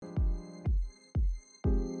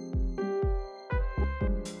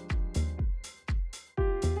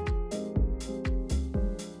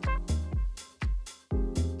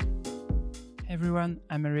everyone,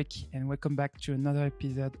 I'm Eric and welcome back to another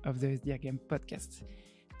episode of the SDR Game podcast.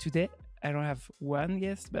 Today, I don't have one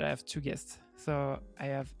guest, but I have two guests. So I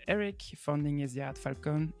have Eric, founding SDR at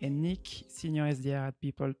Falkon, and Nick, senior SDR at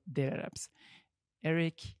People Data Labs.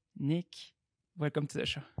 Eric, Nick, welcome to the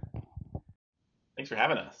show. Thanks for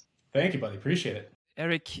having us. Thank you, buddy. Appreciate it.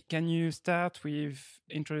 Eric, can you start with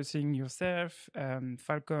introducing yourself,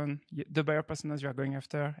 Falkon, the buyer personas you are going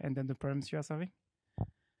after, and then the problems you are solving?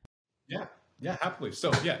 Yeah, happily.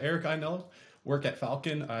 So Eric Iannello, work at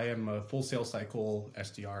Falkon. I am a full sales cycle,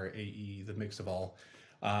 SDR, AE, the mix of all.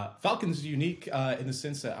 Falkon's unique in the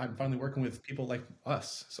sense that I'm finally working with people like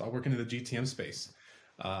us. So I work in the GTM space.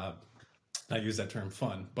 I use that term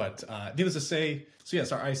fun, but needless to say, so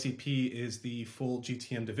yes, our ICP is the full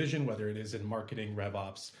GTM division, whether it is in marketing,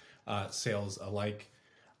 RevOps, sales alike.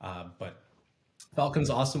 But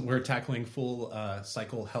Falkon's awesome. We're tackling full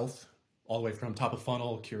cycle health, all the way from top of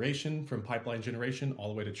funnel curation, from pipeline generation, all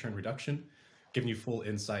the way to churn reduction, giving you full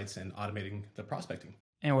insights and automating the prospecting.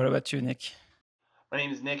 And what about you, Nick? My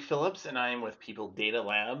name is Nick Phillips, and I am with People Data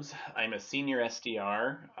Labs. I'm a senior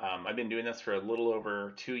SDR. I've been doing this for a little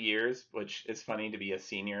over 2 years, which is funny to be a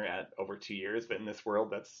senior at over 2 years, but in this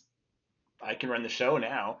world, I can run the show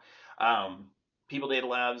now. People Data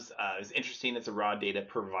Labs is interesting. It's a raw data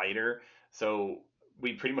provider, so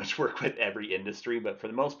we pretty much work with every industry, but for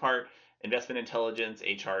the most part, investment intelligence,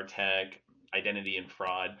 HR tech, identity and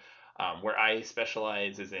fraud. Where I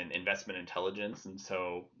specialize is in investment intelligence. And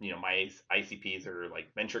so, my ICPs are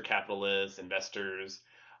like venture capitalists, investors,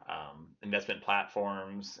 investment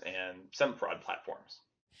platforms, and some fraud platforms.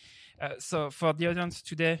 So for the audience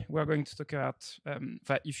today, we are going to talk about,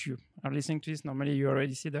 if you are listening to this, normally you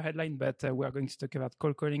already see the headline, but we are going to talk about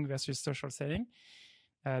cold calling versus social selling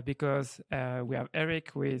because we have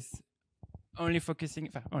Eric with only focusing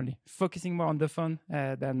more on the phone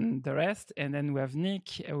than the rest, and then we have Nick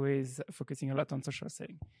who is focusing a lot on social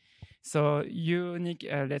selling. So you, Nick,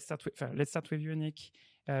 let's start with you, Nick.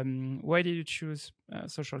 Why did you choose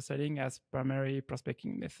social selling as primary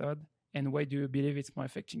prospecting method, and why do you believe it's more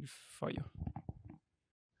effective for you?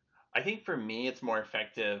 I think for me, it's more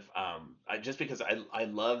effective just because I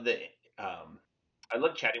love I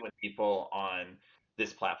love chatting with people on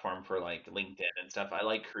this platform for like LinkedIn and stuff. I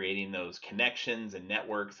like creating those connections and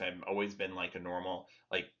networks. I've always been like a normal,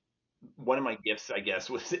 like one of my gifts, I guess,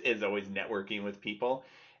 is always networking with people.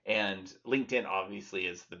 And LinkedIn obviously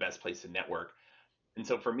is the best place to network. And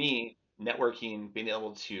so for me, networking, being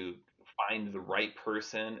able to find the right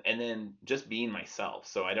person and then just being myself.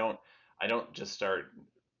 So I don't just start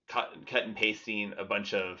cut and pasting a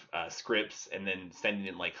bunch of scripts and then sending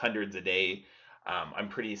in like hundreds a day. I'm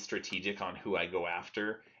pretty strategic on who I go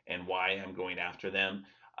after and why I'm going after them.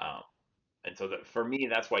 And so for me,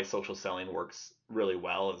 that's why social selling works really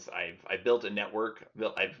well. Is I've built a network,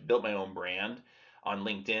 I've built my own brand on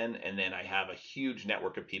LinkedIn, and then I have a huge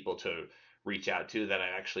network of people to reach out to that I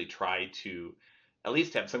actually try to at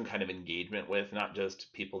least have some kind of engagement with, not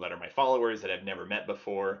just people that are my followers that I've never met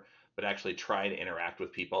before, but actually try to interact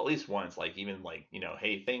with people at least once, like even like,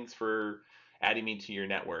 hey, thanks for adding me to your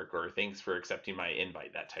network, or thanks for accepting my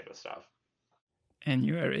invite, that type of stuff. And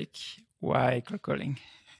you, Eric, why cold calling?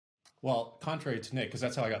 Well, contrary to Nick, because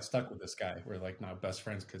that's how I got stuck with this guy. We're like now best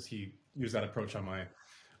friends because he used that approach on mine.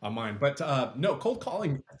 But no, cold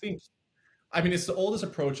calling, I mean, it's the oldest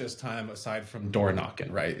approach as time aside from door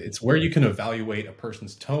knocking, right? It's where you can evaluate a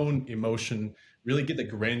person's tone, emotion, really get the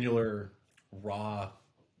granular, raw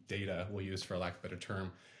data, we'll use for lack of a better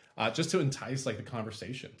term, just to entice like the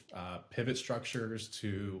conversation, pivot structures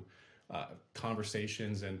to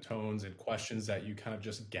conversations and tones and questions that you kind of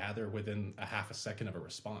just gather within a half a second of a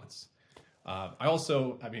response. I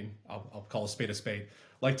also, I'll call a spade,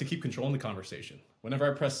 like to keep controlling the conversation.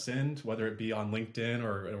 Whenever I press send, whether it be on LinkedIn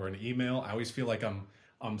or an email, I always feel like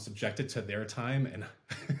I'm subjected to their time. And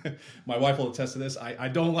my wife will attest to this. I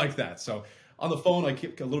don't like that. So on the phone, I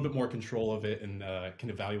keep a little bit more control of it and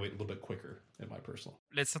can evaluate a little bit quicker in my personal.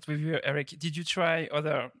 Let's start with you, Eric. Did you try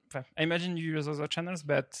I imagine you use other channels,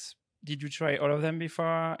 but did you try all of them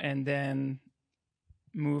before and then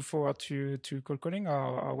move forward to cold calling,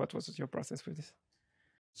 or what was your process with this?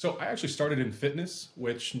 So I actually started in fitness,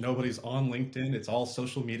 which nobody's on LinkedIn. It's all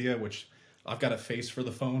social media, which I've got a face for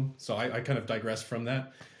the phone. So I kind of digress from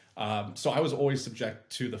that. So I was always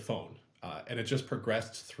subject to the phone. And it just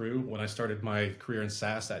progressed through when I started my career in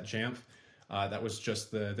SaaS at Jamf. That was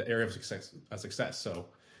just the area of success. So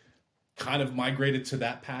kind of migrated to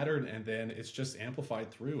that pattern, and then it's just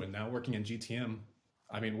amplified through. And now working in GTM,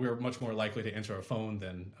 we're much more likely to answer a phone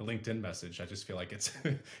than a LinkedIn message. I just feel like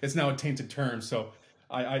it's now a tainted term. So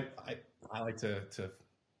I like to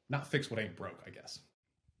not fix what ain't broke, I guess.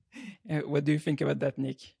 What do you think about that,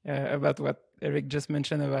 Nick? About what Eric just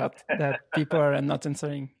mentioned about that people are not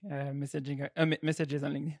answering messages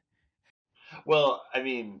on LinkedIn? Well, I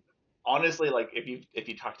mean, honestly, like if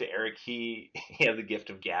you talk to Eric, he he has a gift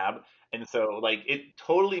of gab, and so like it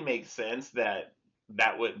totally makes sense that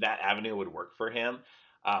that avenue would work for him.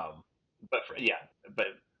 Um, but for, yeah, but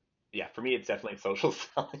yeah, for me, it's definitely social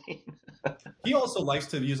selling. He also likes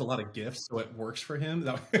to use a lot of GIFs, so it works for him.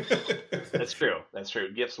 That's true. That's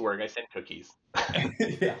true. Gifts work. I send cookies.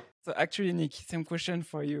 Yeah. So actually, Nick, same question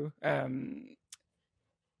for you.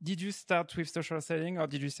 Did you start with social selling, or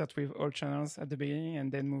did you start with all channels at the beginning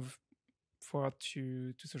and then move forward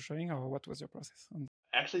to social selling, or what was your process?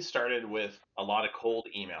 Actually started with a lot of cold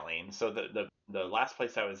emailing. So the last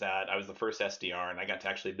place I was at, I was the first SDR, and I got to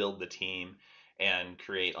actually build the team and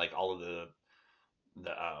create like all of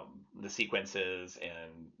the sequences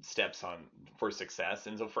and steps on for success.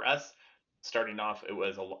 And so for us, starting off,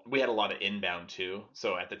 we had a lot of inbound too.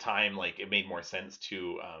 So at the time, like it made more sense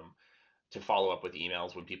to follow up with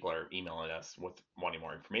emails when people are emailing us with wanting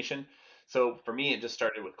more information. So for me, it just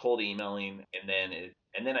started with cold emailing,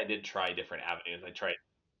 and then I did try different avenues. I tried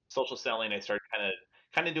social selling. I started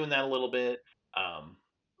kind of doing that a little bit.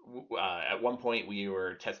 At one point, we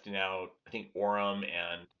were testing out, I think, Orem,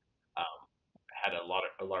 and um, had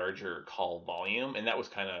a larger call volume, and that was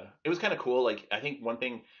it was kind of cool. Like I think one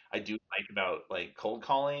thing I do like about like cold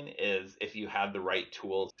calling is if you have the right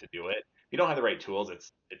tools to do it. If you don't have the right tools,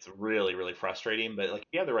 it's really really frustrating. But like if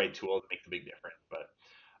you have the right tools, it makes a big difference. But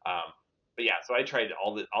yeah, so I tried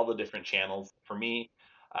all the different channels. For me,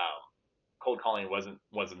 cold calling wasn't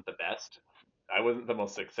the best. I wasn't the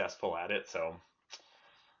most successful at it, so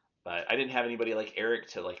but I didn't have anybody like Eric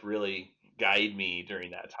to like really guide me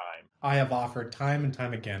during that time. I have offered time and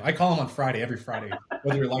time again. I call him on Friday, every Friday,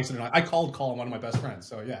 whether he likes it or not. I call him one of my best friends,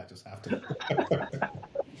 so yeah, just have to.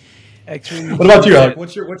 Actually, what about you, Alec?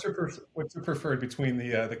 What's your preferred between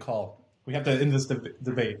the call? We have to end this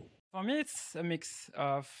debate. For me, it's a mix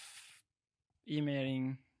of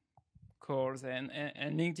emailing, calls, and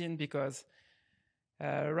LinkedIn, because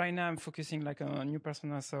right now I'm focusing like on a new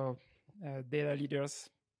persona, so data leaders,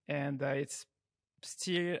 and it's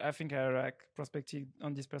still, I think I like prospecting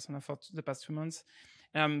on this persona for the past 2 months,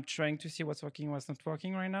 and I'm trying to see what's working, what's not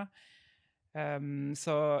working right now.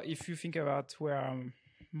 So if you think about where I'm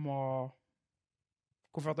more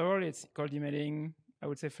comfortable, it's cold emailing, I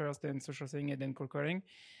would say first, then social selling, and then cold calling.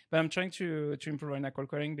 But I'm trying to improve right now cold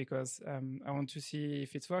calling, because I want to see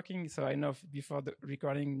if it's working. So I know before the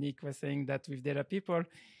recording, Nick was saying that with data people,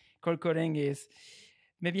 cold calling is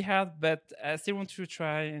maybe hard, but I still want to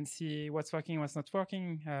try and see what's working, what's not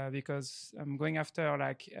working, because I'm going after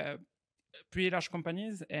like pretty large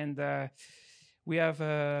companies, and we have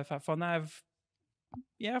for now I've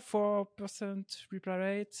 4% reply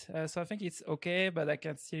rate. So I think it's okay, but I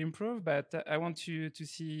can still improve. But I want to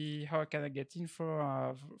see how can I get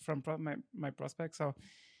info from my prospects. So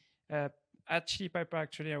at Chili Piper,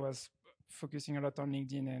 actually, I was focusing a lot on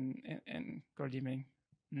LinkedIn and cold emailing,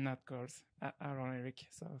 not calls. Around Eric.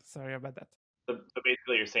 So sorry about that. So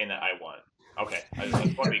basically, you're saying that I won. Okay, I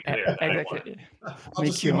just want to be clear. That exactly. I won. I'll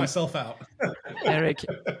just see myself out. Eric,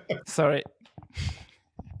 sorry.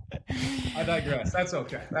 I digress. That's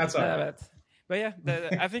okay. That's all right. But yeah,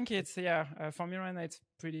 I think it's for me right now it's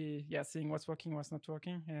pretty seeing what's working, what's not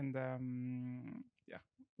working, and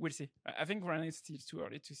we'll see. I think right now it's still too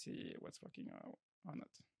early to see what's working or not.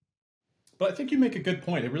 But I think you make a good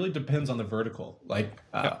point. It really depends on the vertical. Like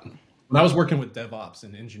when I was working with DevOps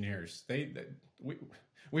and engineers,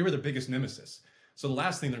 we were the biggest nemesis. So the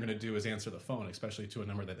last thing they're going to do is answer the phone, especially to a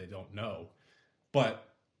number that they don't know. But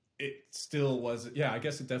it still was, I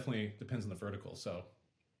guess it definitely depends on the vertical. So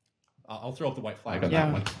I'll throw up the white flag on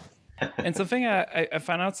that one. And something I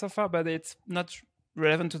found out so far, but it's not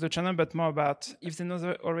relevant to the channel, but more about if they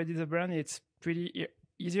know already the brand, it's pretty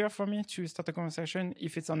easier for me to start a conversation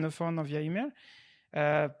if it's on the phone or via email.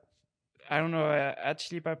 I don't know, at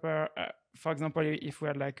Chili Piper, for example, if we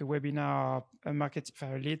had like a webinar,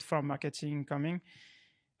 a lead from marketing coming,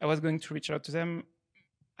 I was going to reach out to them.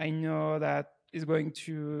 I know that is going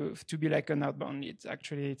to be like an outbound lead.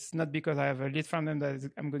 Actually, it's not because I have a lead from them that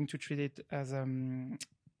I'm going to treat it as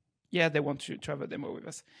they want to have a demo with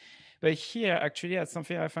us. But here, actually, that's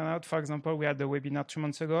something I found out. For example, we had the webinar 2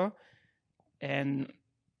 months ago, and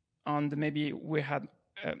maybe we had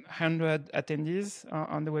 100 attendees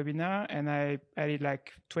on the webinar, and I added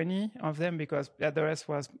like 20 of them because the rest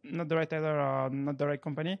was not the right title or not the right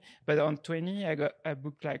company. But on 20, I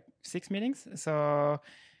booked like 6 meetings. So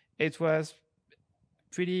it was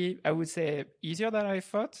pretty, I would say, easier than I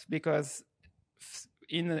thought, because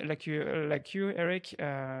like you, Eric,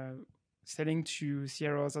 selling to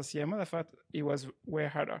CROs or CMOs, I thought it was way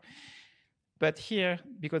harder. But here,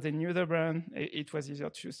 because they knew the brand, it was easier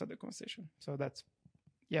to start the conversation. So that's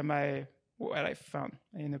what I found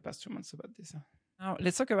in the past 2 months about this. Now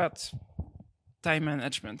let's talk about time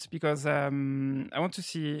management, because I want to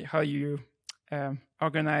see how you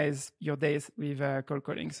organize your days with cold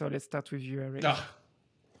calling. So let's start with you, Eric.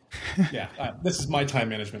 Yeah, this is my time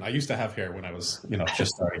management. I used to have hair when I was,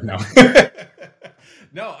 just starting. No,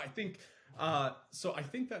 no, I think. So I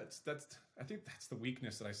think that's the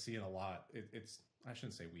weakness that I see in a lot. I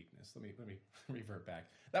shouldn't say weakness. Let me revert back.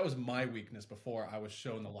 That was my weakness before I was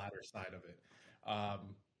shown the latter side of it.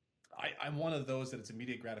 I'm one of those that it's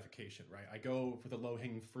immediate gratification, right? I go for the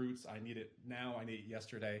low-hanging fruits. I need it now. I need it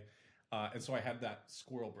yesterday. And so I had that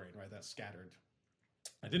squirrel brain, right? That scattered.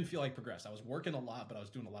 I didn't feel like progress. I was working a lot, but I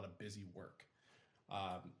was doing a lot of busy work.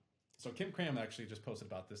 So Kim Cram actually just posted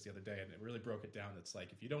about this the other day, and it really broke it down. It's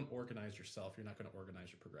like, if you don't organize yourself, you're not going to organize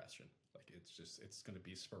your progression. Like, it's going to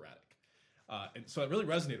be sporadic. And so it really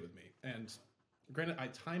resonated with me. And granted, I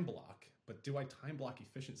time block, but do I time block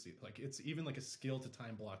efficiency? Like, it's even like a skill to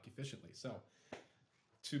time block efficiently. So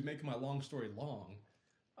to make my long story long,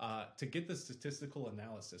 to get the statistical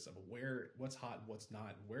analysis of what's hot and what's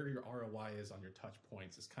not, where your ROI is on your touch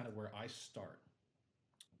points is kind of where I start.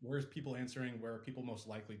 Where's people answering? Where are people most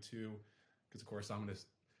likely to? Because of course I'm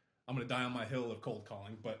gonna die on my hill of cold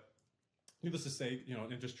calling. But needless to say,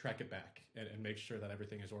 and just track it back and make sure that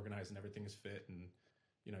everything is organized and everything is fit, and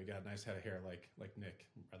you got a nice head of hair like Nick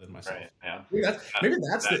rather than myself. Right, yeah. Maybe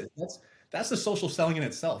that's the social selling in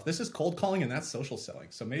itself. This is cold calling and that's social selling.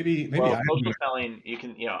 So maybe social selling, you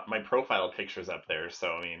can, my profile picture's up there.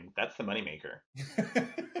 So I mean, that's the moneymaker.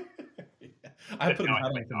 Yeah, I put them out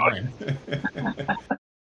on mine.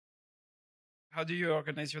 How do you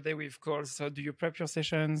organize your day with calls? So do you prep your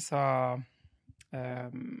sessions? What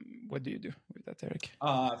do you do with that, Eric?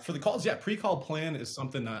 For the calls, yeah, pre-call plan is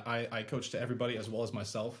something that I coach to everybody as well as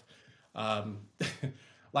myself.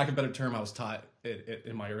 Lack of a better term, I was taught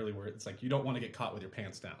in my early words. It's like, you don't want to get caught with your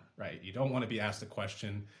pants down, right? You don't want to be asked a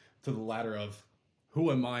question to the latter of,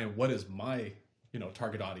 who am I and what is my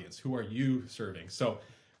target audience? Who are you serving? So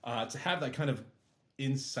to have that kind of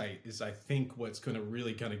insight is, I think, what's going to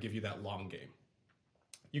really kind of give you that long game.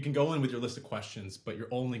 You can go in with your list of questions, but you're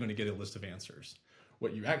only going to get a list of answers.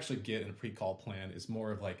 What you actually get in a pre-call plan is more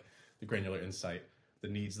of like the granular insight, the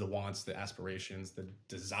needs, the wants, the aspirations, the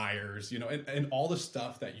desires, and all the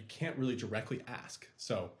stuff that you can't really directly ask.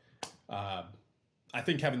 So I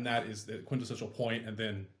think having that is the quintessential point. And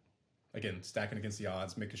then again, stacking against the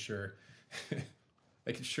odds, making sure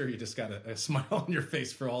you just got a smile on your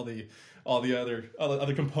face for all the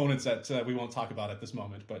other components that we won't talk about at this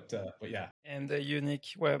moment. But yeah. And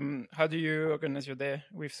unique. How do you organize your day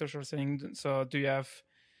with social selling? So do you have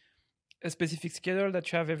a specific schedule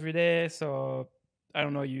that you have every day? So I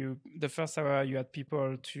don't know. The first hour you had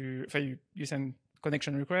people you send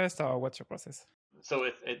connection requests, or what's your process? So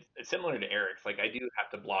it's similar to Eric's. Like, I do have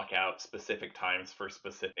to block out specific times for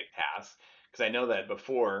specific tasks, because I know that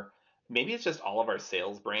before, maybe it's just all of our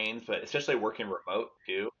sales brains, but especially working remote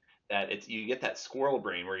too, that you get that squirrel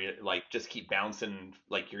brain where you like just keep bouncing,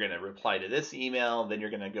 like you're going to reply to this email, then you're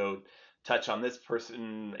going to go touch on this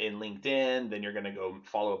person in LinkedIn, then you're going to go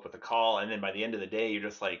follow up with a call. And then by the end of the day, you're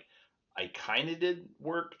just like, I kind of did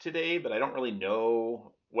work today, but I don't really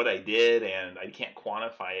know what I did, and I can't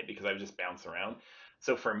quantify it because I've just bounced around.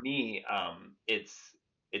 So for me, it's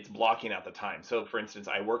blocking out the time. So for instance,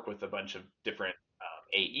 I work with a bunch of different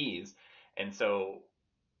AEs, and so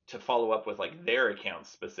to follow up with like their accounts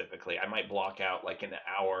specifically, I might block out like an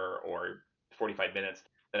hour or 45 minutes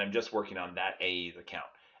that I'm just working on that AE's account.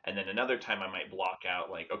 And then another time I might block out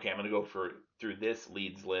like, okay, I'm going to go through this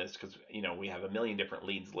leads list, because we have a million different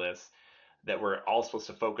leads lists that we're all supposed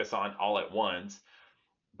to focus on all at once.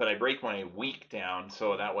 But I break my week down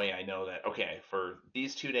so that way I know that, okay, for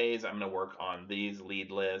these 2 days, I'm going to work on these lead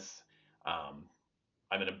lists. I'm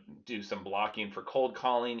going to do some blocking for cold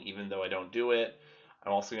calling, even though I don't do it.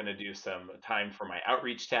 I'm also going to do some time for my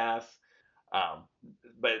outreach tasks.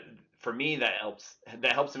 But for me, that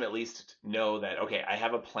helps them at least know that, okay, I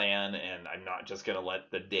have a plan, and I'm not just going to let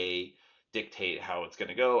the day dictate how it's going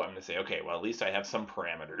to go. I'm going to say, okay, well, at least I have some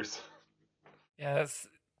parameters. Yes,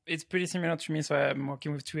 it's pretty similar to me. So I'm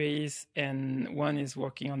working with 2 AEs, and one is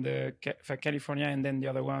working on for California, and then the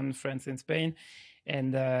other one, France and Spain.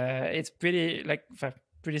 And it's pretty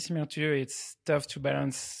similar to you. It's tough to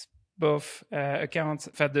balance both accounts,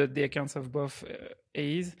 the accounts of both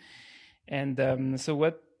AEs. And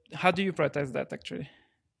so how do you prioritize that actually?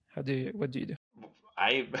 What do you do?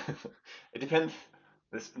 It depends.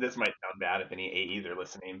 this might sound bad if any AEs are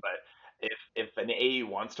listening, but if an AE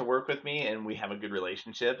wants to work with me and we have a good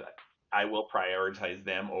relationship, I will prioritize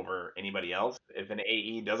them over anybody else. If an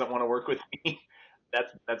AE doesn't want to work with me,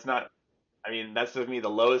 that's not. I mean, that's to me the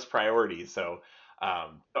lowest priority. So I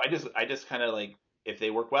just kind of like, if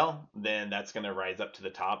they work well, then that's going to rise up to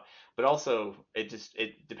the top. But also,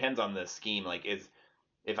 it depends on the scheme. Like, is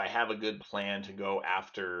if I have a good plan to go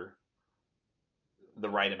after the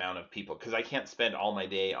right amount of people, because I can't spend all my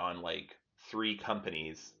day on like three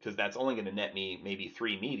companies, because that's only going to net me maybe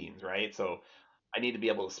three meetings, right? So I need to be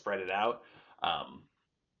able to spread it out. Um,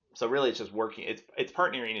 so really, it's just working. It's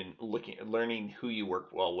partnering and learning who you work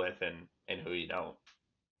well with and who you don't.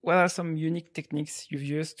 What are some unique techniques you've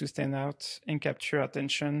used to stand out and capture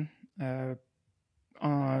attention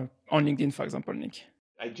on LinkedIn, for example, Nick?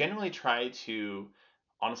 I generally try to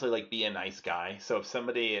honestly like be a nice guy. So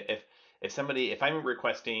if I'm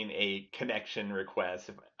requesting a connection request,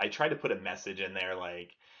 if I try to put a message in there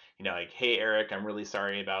like, like, hey Eric, I'm really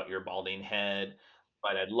sorry about your balding head,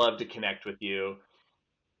 but I'd love to connect with you.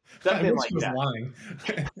 I Something wish like he was that. lying.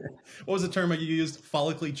 What was the term you used?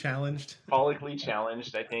 Follically challenged? Follically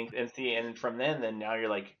challenged, I think. And from then now you're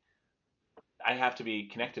like, I have to be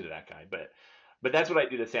connected to that guy. But that's what I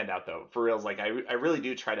do to stand out though. For reals, like I really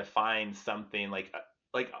do try to find something like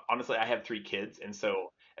honestly, I have three kids, and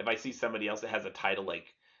so if I see somebody else that has a title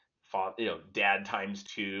like dad times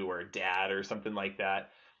two or dad or something like that,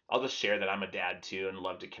 I'll just share that I'm a dad too and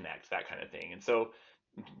love to connect, that kind of thing. And so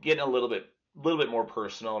getting a little bit more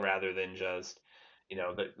personal rather than just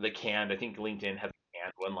the canned. I think LinkedIn has a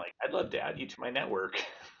canned one like, I'd love to add you to my network.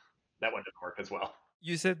 That one doesn't work as well.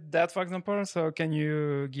 You said that, for example. So can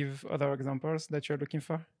you give other examples that you're looking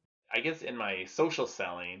for? I guess in my social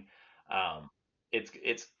selling, um,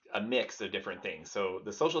 it's a mix of different things. So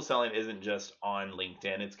the social selling isn't just on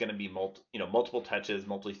LinkedIn. It's going to be multiple touches,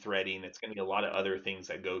 multi-threading. It's going to be a lot of other things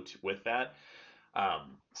that go with that.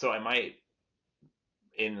 So I might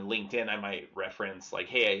in LinkedIn, I might reference like,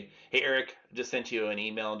 hey Eric, just sent you an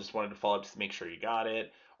email. Just wanted to follow up to make sure you got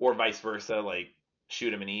it, or vice versa. Like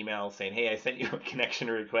shoot him an email saying, hey, I sent you a connection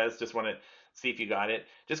request. Just want to see if you got it.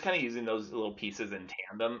 Just kind of using those little pieces in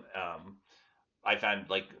tandem. I found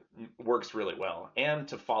like works really well. And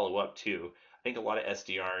to follow up too, I think a lot of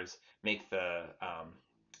SDRs make the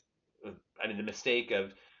mistake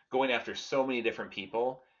of going after so many different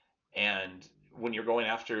people, and when you're going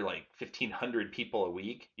after like 1,500 people a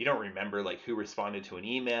week, you don't remember like who responded to an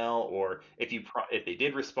email, or if they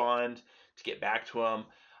did respond, to get back to them.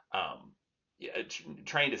 Yeah,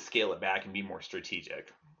 trying to scale it back and be more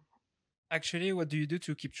strategic. Actually, what do you do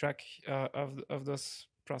to keep track of those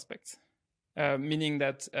prospects? Meaning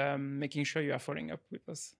that making sure you are following up with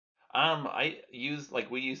us.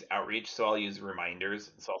 We use outreach, so I'll use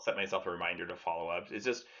reminders. So I'll set myself a reminder to follow up. It's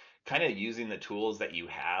just kind of using the tools that you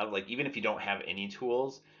have. Like even if you don't have any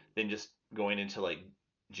tools, then just going into like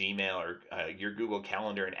Gmail or your Google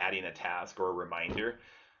Calendar and adding a task or a reminder.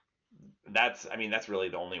 That's really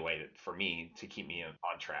the only way for me to keep me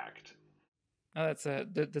on track. Oh, that's a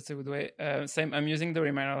good way. Same. I'm using the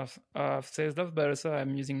reminder of Sales Love, but also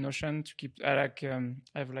I'm using Notion to keep. I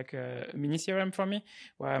have like a mini CRM for me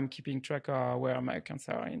where I'm keeping track of where my accounts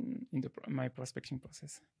are in my prospecting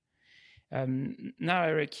process. Now,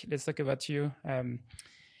 Eric, let's talk about you.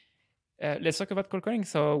 Let's talk about cold calling.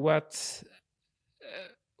 So, what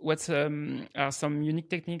are some unique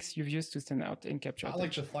techniques you've used to stand out and capture I attention?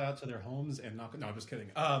 like to fly out to their homes and knock. No, I'm just kidding.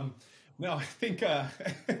 No, I think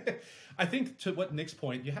I think to what Nick's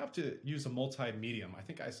point, you have to use a multi-medium. I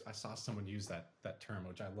think I saw someone use that term,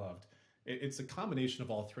 which I loved. It's a combination of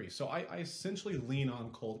all three. So I essentially lean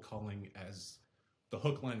on cold calling as the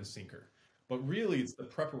hook, line, and sinker. But really, it's the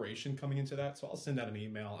preparation coming into that. So I'll send out an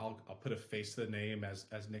email. I'll put a face to the name as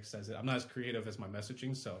Nick says it. I'm not as creative as my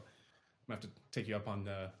messaging, so I'm gonna have to take you up on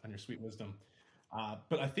your sweet wisdom.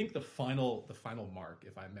 But I think the final mark,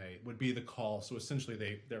 if I may, would be the call. So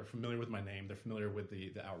essentially, they're familiar with my name, they're familiar with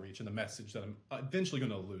the outreach and the message that I'm eventually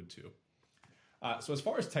going to allude to. So as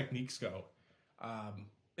far as techniques go,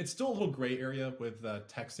 it's still a little gray area with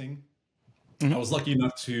texting. I was lucky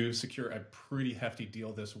enough to secure a pretty hefty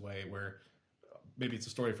deal this way, where maybe it's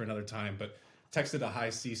a story for another time, but texted a high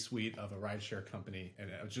C-suite of a rideshare company,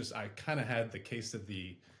 and I kind of had the case of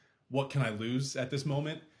the what can I lose at this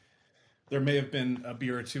moment. There may have been a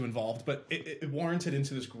beer or two involved, but it warranted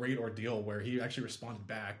into this great ordeal where he actually responded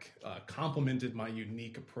back, complimented my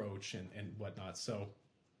unique approach and whatnot. So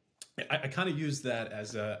I kind of use that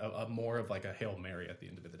as a more of like a Hail Mary at the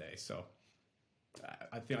end of the day. So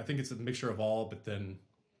I think it's a mixture of all, but then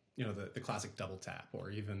the classic double tap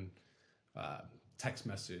or even text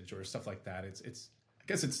message or stuff like that. I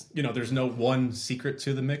guess it's, there's no one secret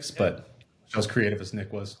to the mix, but as creative as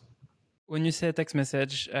Nick was. When you say text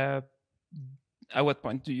message, at what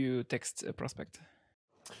point do you text a prospect?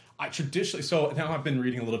 I traditionally, so now I've been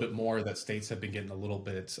reading a little bit more that states have been getting a little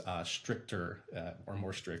bit stricter or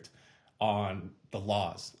more strict on the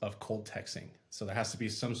laws of cold texting. So there has to be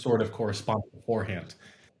some sort of correspondence beforehand.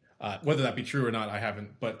 Whether that be true or not, I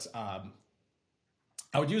haven't, but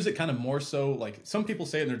I would use it kind of more so like some people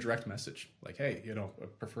say it in their direct message, like, hey, I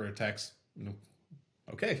prefer a text.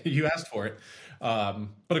 Okay, you asked for it.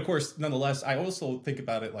 But of course, nonetheless, I also think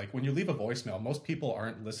about it like when you leave a voicemail, most people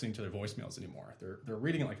aren't listening to their voicemails anymore. They're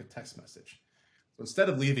reading it like a text message. So instead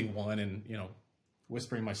of leaving one and,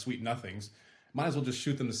 whispering my sweet nothings, might as well just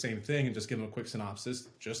shoot them the same thing and just give them a quick synopsis,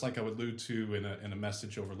 just like I would allude to in a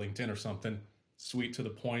message over LinkedIn or something, sweet to the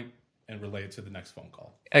point, and relay it to the next phone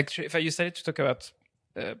call. Actually, if I decided to talk about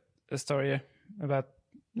a story about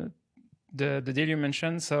the deal you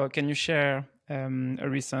mentioned, so can you share a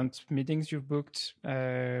recent meetings you've booked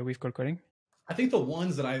with cold calling? I think the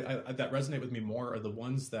ones that that resonate with me more are the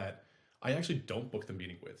ones that I actually don't book the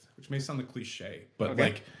meeting with, which may sound a cliche, but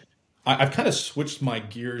like I've kind of switched my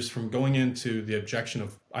gears from going into the objection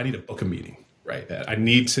of I need to book a meeting, right? I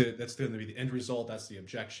need to, that's going to be the end result. That's the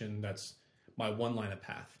objection. That's my one line of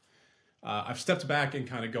path. I've stepped back and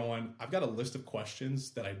kind of going, I've got a list of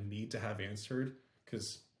questions that I need to have answered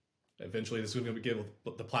because eventually this is going to give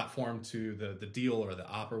the platform to the deal or the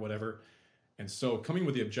op or whatever. And so coming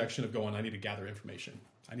with the objection of going, I need to gather information.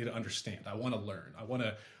 I need to understand. I want to learn. I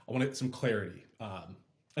want some clarity.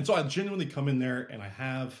 And so I genuinely come in there and I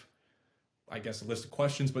have, I guess, a list of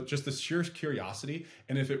questions, but just the sheer curiosity.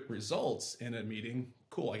 And if it results in a meeting,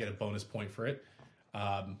 cool, I get a bonus point for it.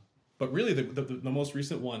 But really the most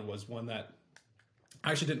recent one was one that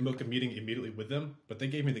I actually didn't book a meeting immediately with them, but they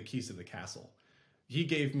gave me the keys to the castle. He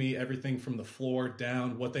gave me everything from the floor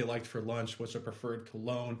down, what they liked for lunch, what's their preferred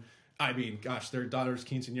cologne. I mean, gosh, their daughter's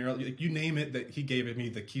quinceañera, you name it, that he gave me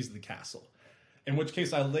the keys to the castle. In which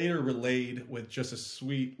case I later relayed with just a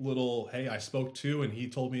sweet little, hey, I spoke to, and he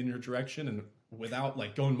told me in your direction. And without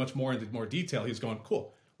like going much more into more detail, he's going,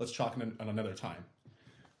 cool, let's talk on another time.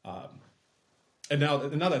 And now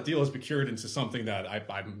that deal has procured into something that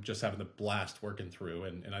I'm just having a blast working through.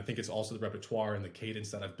 And I think it's also the repertoire and the cadence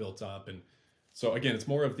that I've built up. And so again, it's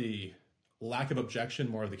more of the lack of objection,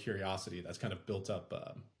 more of the curiosity that's kind of built up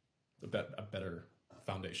a better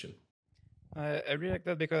foundation. I really like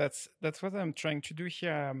that because that's what I'm trying to do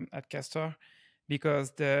here at Castor.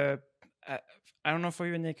 Because I don't know for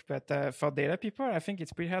you, Nick, but for data people, I think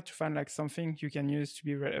it's pretty hard to find like something you can use to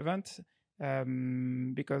be relevant.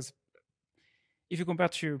 Because if you compare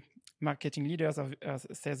to marketing leaders or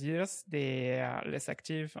sales leaders, they are less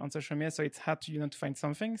active on social media, so it's hard to find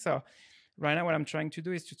something. So right now, what I'm trying to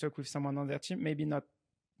do is to talk with someone on their team, maybe not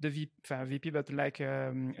the VP, but like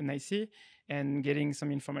an IC, and getting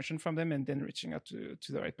some information from them, and then reaching out to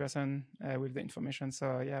the right person with the information.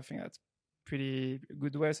 So yeah, I think that's pretty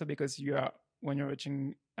good way. So because when you're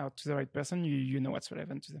reaching out to the right person, you know what's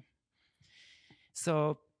relevant to them.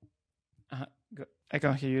 So I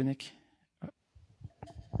can't hear you, Nick.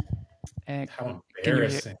 How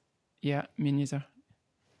embarrassing. Yeah, me neither.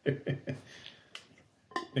 Nick,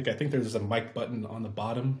 I think there's a mic button on the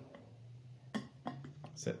bottom.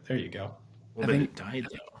 So, there you go. Well, but it died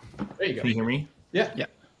though. There you go. Can you hear me? Yeah.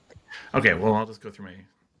 Okay, well, I'll just go through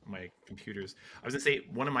my computers. I was gonna say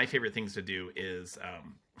one of my favorite things to do is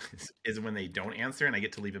when they don't answer and I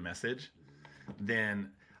get to leave a message,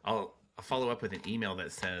 then I'll follow up with an email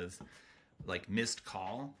that says like missed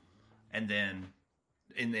call, and then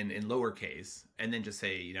in lowercase, and then just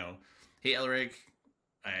say, hey Elric,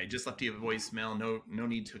 I just left you a voicemail. No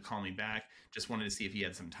need to call me back. Just wanted to see if you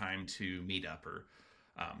had some time to meet up, or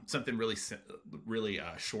something really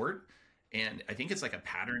short. And I think it's like a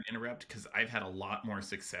pattern interrupt, because I've had a lot more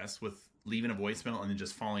success with leaving a voicemail and then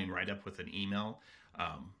just following right up with an email.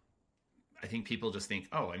 I think people just think,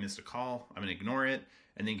 oh, I missed a call, I'm gonna ignore it,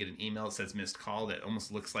 and then get an email that says missed call that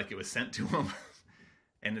almost looks like it was sent to them.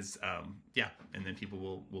 And it's and then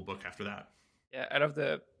people will book after that. Yeah, I love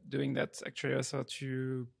doing that actually. Also,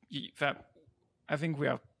 I think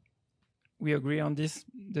we agree on this.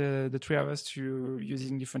 The three of us to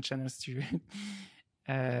using different channels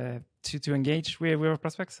to engage with our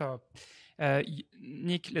prospects. So,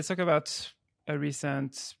 Nick, let's talk about a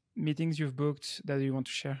recent meetings you've booked that you want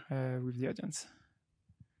to share with the audience.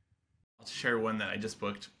 I'll share one that I just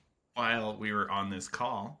booked while we were on this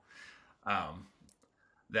call.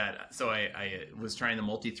 So I was trying the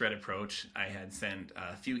multi-thread approach. I had sent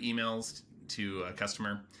a few emails to a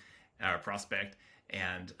customer or prospect,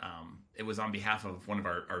 And it was on behalf of one of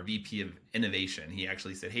our VP of innovation. He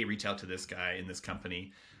actually said, hey, reach out to this guy in this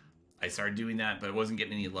company. I started doing that, but I wasn't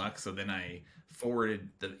getting any luck. So then I forwarded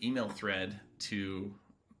the email thread to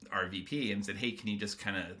our VP and said, hey, can you just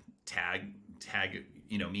kind of tag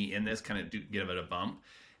me in this, kind of give it a bump?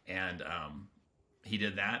 And he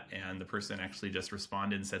did that. And the person actually just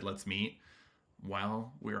responded and said, let's meet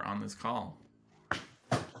while we were on this call.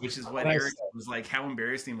 Which is what Eric was like, how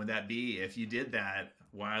embarrassing would that be if you did that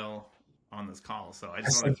while on this call? So I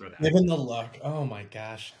just want to throw that. Given the luck. Oh my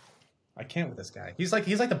gosh. I can't with this guy. He's like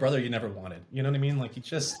the brother you never wanted. You know what I mean? Like he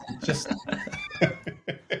just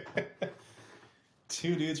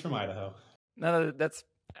two dudes from Idaho. No, that's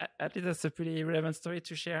at least that's a pretty relevant story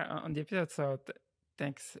to share on the episode. So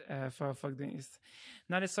thanks for doing this.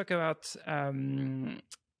 Now let's talk about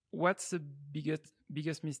what's the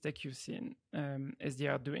biggest mistake you've seen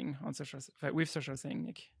SDR doing on with social selling,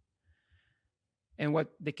 Nick, and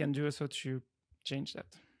what they can do also to change that.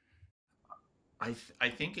 I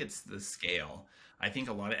think it's the scale. I think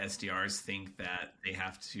a lot of SDRs think that they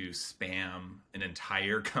have to spam an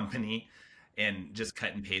entire company and just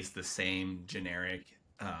cut and paste the same generic,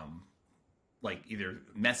 like either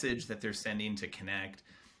message that they're sending to connect,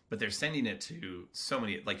 but they're sending it to so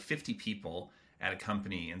many, like 50 people at a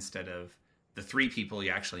company instead of the 3 people you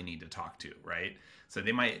actually need to talk to, right? So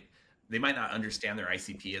they might not understand their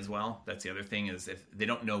ICP as well. That's the other thing, is if they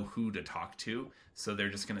don't know who to talk to, so they're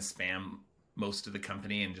just going to spam most of the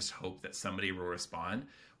company and just hope that somebody will respond,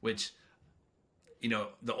 which,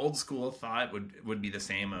 the old school thought would be the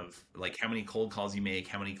same of like how many cold calls you make,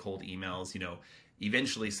 how many cold emails,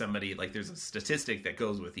 eventually somebody, like there's a statistic that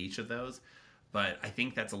goes with each of those. But I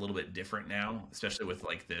think that's a little bit different now, especially with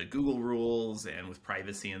like the Google rules and with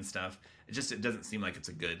privacy and stuff. It doesn't seem like it's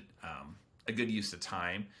a good use of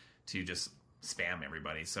time to just spam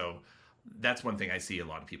everybody. So that's one thing I see a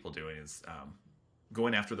lot of people doing is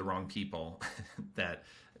going after the wrong people that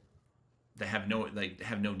have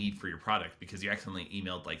no need for your product because you accidentally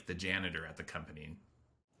emailed like the janitor at the company.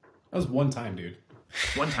 That was one time, dude.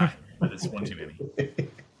 One time. It's one too many.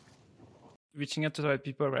 Reaching out to the right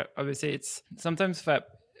people, right? Obviously, it's sometimes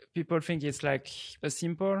people think it's like a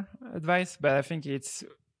simple advice, but I think it's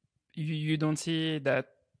you don't see that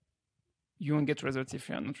you won't get results if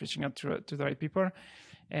you're not reaching out to the right people,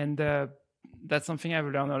 and that's something I've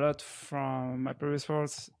learned a lot from my previous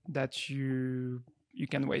roles, that you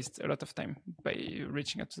can waste a lot of time by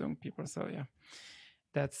reaching out to the wrong people. So yeah,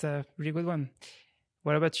 that's a really good one.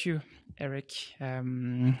 What about you, Eric?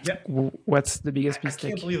 What's the biggest mistake? I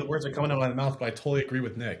can't believe the words are coming out of my mouth, but I totally agree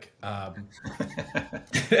with Nick. And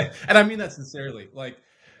I mean that sincerely. Like,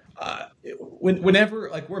 whenever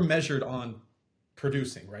like we're measured on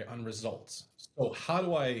producing, right, on results. So how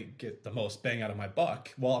do I get the most bang out of my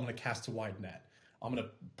buck? Well, I'm going to cast a wide net. I'm going to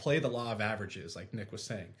play the law of averages, like Nick was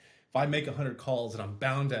saying. If I make 100 calls, then I'm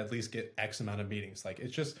bound to at least get X amount of meetings. Like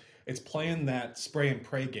it's playing that spray and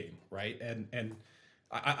pray game, right? And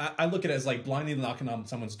I look at it as like blindly knocking on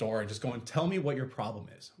someone's door and just going, tell me what your problem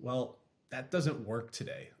is. Well, that doesn't work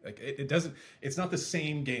today. Like it doesn't, it's not the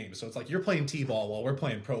same game. So it's like you're playing T-ball while we're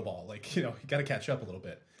playing pro ball. Like, you got to catch up a little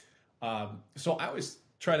bit. So I always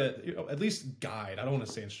try to, at least guide. I don't want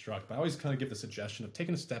to say instruct, but I always kind of give the suggestion of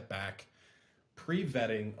taking a step back,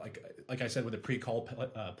 pre-vetting, like I said, with a pre-call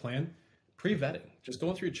plan, pre-vetting, just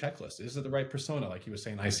going through your checklist. Is it the right persona? Like you were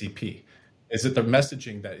saying, ICP. Is it the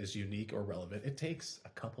messaging that is unique or relevant? It takes a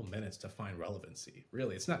couple minutes to find relevancy.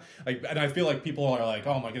 Really, it's not like, and I feel like people are like,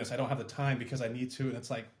 oh my goodness, I don't have the time because I need to. And it's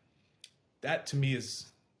like, that to me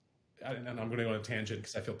is, and I'm going to go on a tangent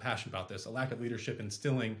because I feel passionate about this, a lack of leadership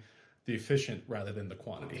instilling the efficient rather than the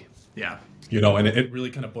quantity. Yeah. And it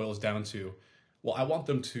really kind of boils down to, well, I want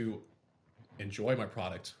them to enjoy my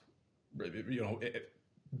product,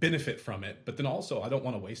 benefit from it, but then also I don't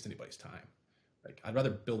want to waste anybody's time. Like, I'd rather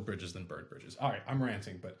build bridges than burn bridges. All right, I'm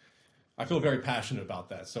ranting, but I feel very passionate about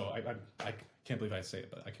that. So I can't believe I say it,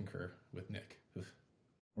 but I concur with Nick.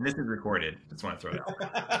 And this is recorded. Just want to throw it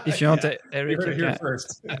out. If you want, Eric,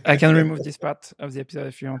 first. I can remove this part of the episode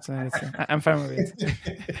if you want. I'm fine with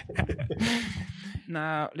it.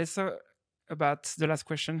 Now, let's talk about the last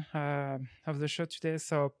question of the show today.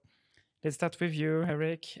 So let's start with you,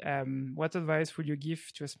 Eric. What advice would you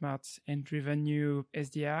give to a smart and driven new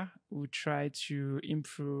SDR who try to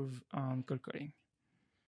improve on cold calling?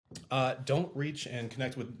 Don't reach and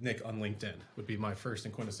connect with Nick on LinkedIn would be my first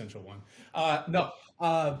and quintessential one.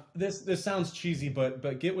 This sounds cheesy,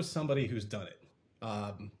 but get with somebody who's done it.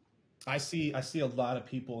 I see a lot of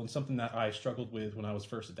people, and something that I struggled with when I was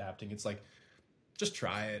first adapting. It's like, just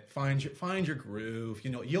try it, find your groove.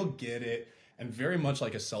 You'll get it. and very much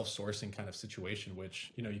like a self-sourcing kind of situation,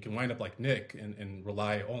 which, you can wind up like Nick and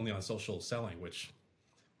rely only on social selling, which,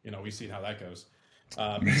 we've seen how that goes.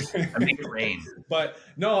 I make it rain. But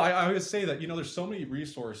no, I would say that, there's so many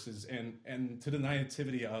resources, and to the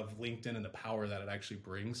naivety of LinkedIn and the power that it actually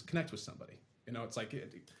brings, connect with somebody. It's like,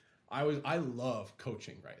 I love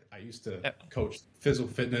coaching, right? I used to coach physical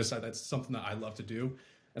fitness. That's something that I love to do.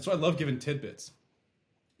 And so I love giving tidbits,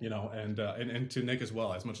 and to Nick as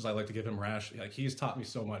well, as much as I like to give him rash, like he's taught me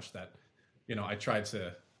so much that, I tried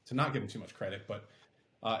to not give him too much credit, but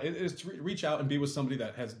it is to reach out and be with somebody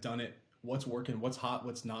that has done it, what's working, what's hot,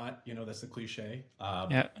 what's not, that's the cliche.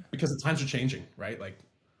 Because the times are changing, right? Like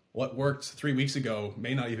what worked 3 weeks ago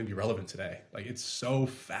may not even be relevant today. Like it's so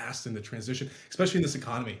fast in the transition, especially in this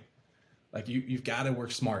economy. Like you've got to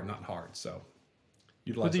work smart, not hard. So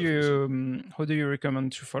who do you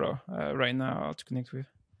recommend to follow right now to connect with?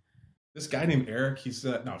 This guy named Eric. He's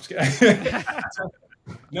no, I'm just kidding.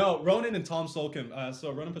 No, Ronan and Tom Solkin.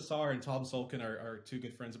 So Ronan Passar and Tom Solkin are two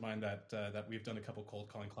good friends of mine that we've done a couple cold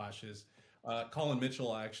calling clashes. Colin Mitchell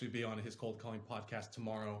will actually be on his cold calling podcast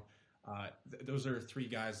tomorrow. Those are three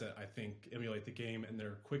guys that I think emulate the game, and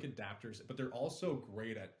they're quick adapters, but they're also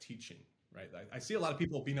great at teaching, right? I see a lot of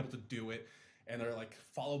people being able to do it, and they're like,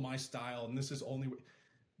 follow my style, and this is only.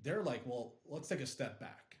 They're like, well, let's take a step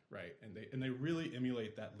back, right? And they really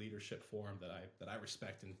emulate that leadership form that I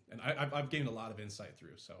respect, and I've gained a lot of insight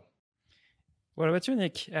through. So, what about you,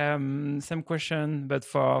 Nick? Same question, but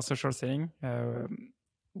for social selling.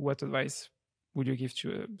 What advice would you give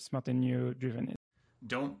to a smart and new driven?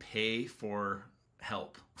 Don't pay for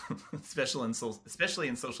help, especially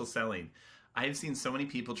in social selling. I've seen so many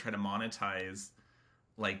people try to monetize,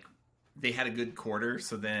 like they had a good quarter,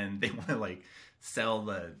 so then they want to like sell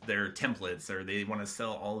their templates, or they want to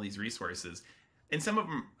sell all these resources. And some of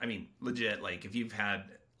them, I mean, legit, like if you've had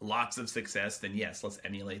lots of success, then yes, let's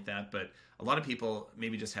emulate that. But a lot of people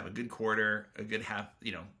maybe just have a good quarter, a good half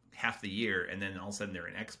the year, and then all of a sudden they're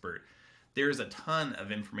an expert. There's a ton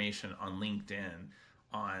of information on LinkedIn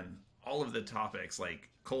on all of the topics like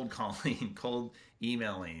cold calling, cold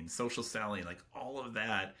emailing, social selling, like all of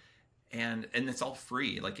that. And it's all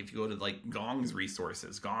free. Like if you go to like Gong's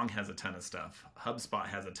resources, Gong has a ton of stuff. HubSpot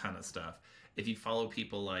has a ton of stuff. If you follow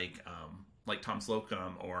people like Tom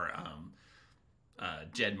Slocum or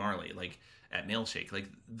Jed Marley, like at Mailshake, like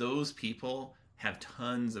those people have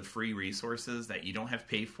tons of free resources that you don't have to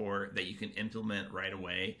pay for, that you can implement right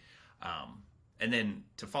away. And then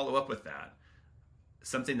to follow up with that,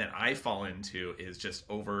 something that I fall into is just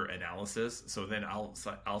over analysis. So then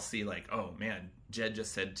I'll see like, oh man, Jed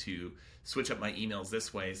just said to switch up my emails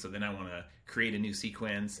this way. So then I want to create a new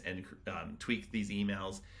sequence and tweak these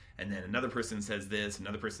emails. And then another person says this,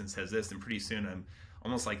 another person says this. And pretty soon I'm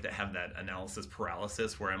almost like have that analysis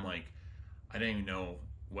paralysis where I'm like, I don't even know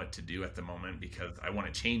what to do at the moment because I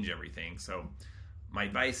want to change everything. So my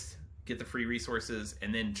advice, get the free resources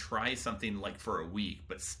and then try something like for a week,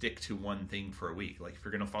 but stick to one thing for a week. Like if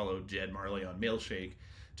you're going to follow Jed Marley on Mailshake,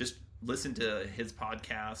 just listen to his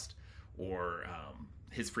podcast or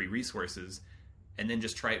his free resources and then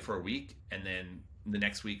just try it for a week. And then the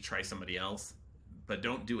next week, try somebody else, but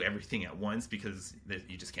don't do everything at once because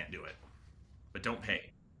you just can't do it. But don't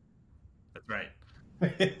pay. That's right.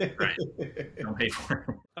 Right. Don't pay for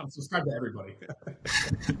it. I'm subscribed to everybody.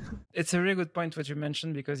 It's a really good point what you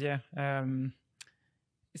mentioned because it's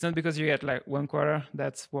not because you get like one quarter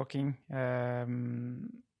that's working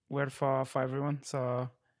well for everyone. So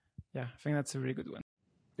yeah, I think that's a really good one.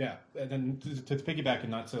 Yeah, and then to piggyback and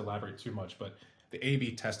not to elaborate too much, but the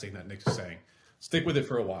A/B testing that Nick is saying, stick with it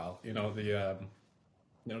for a while.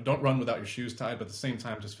 Don't run without your shoes tied, but at the same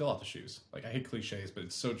time, just fill out the shoes. Like I hate cliches, but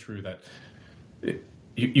it's so true that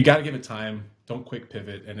you got to give it time. Don't quick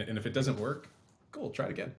pivot, and if it doesn't work, cool, try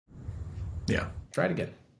it again. Yeah, try it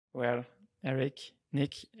again. Well, Eric,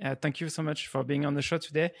 Nick, thank you so much for being on the show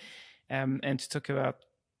today, and to talk about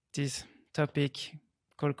this topic,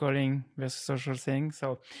 cold calling versus social selling.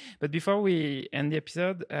 So, but before we end the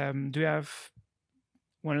episode, do you have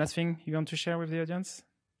one last thing you want to share with the audience?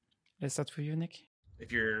 Let's start with you, Nick.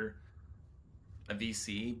 If you're a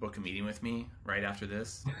VC, book a meeting with me right after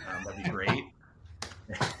this. That'd be great.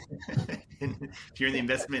 If you're in the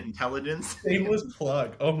investment intelligence. Shameless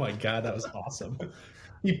plug. Oh my God, that was awesome.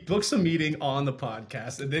 He books a meeting on the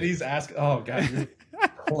podcast and then he's asked, oh God, you're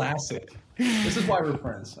classic. This is why we're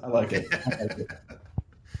friends. I like it.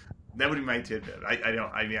 That would be my tidbit.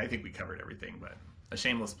 I think we covered everything, but a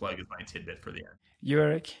shameless plug is my tidbit for the end. You,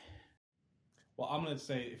 Eric? Well, I'm going to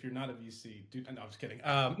say, if you're not a VC, dude, no, I'm just kidding.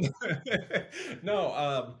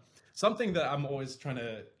 Something that I'm always trying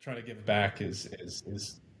to give back is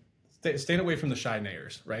staying away from the shy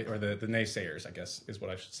nayers, right? Or the naysayers, I guess is what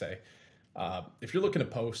I should say. If you're looking to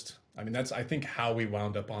post, I mean, that's, I think, how we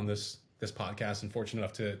wound up on this podcast and fortunate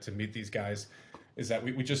enough to meet these guys, is that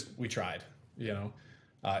we tried, you know.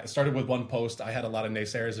 It started with one post. I had a lot of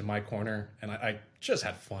naysayers in my corner, and I just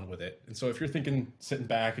had fun with it. And so if you're sitting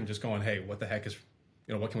back and just going, hey, what the heck is,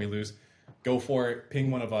 you know, what can we lose? Go for it.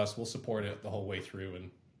 Ping one of us. We'll support it the whole way through,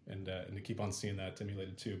 and to keep on seeing that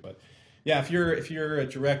emulated too. But yeah, if you're a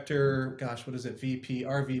director, gosh, what is it? VP,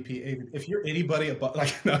 RVP, if you're anybody above,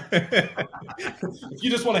 like, no. If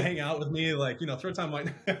you just want to hang out with me, like, you know, throw time.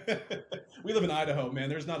 We live in Idaho, man.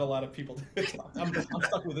 There's not a lot of people. I'm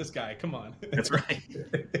stuck with this guy. Come on. That's right.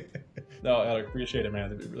 No, I appreciate it,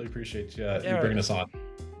 man. I really appreciate you bringing us on.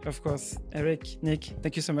 Of course. Eric, Nick,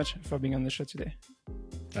 thank you so much for being on the show today.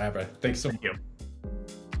 All right, bro. Thanks so much. Thank you.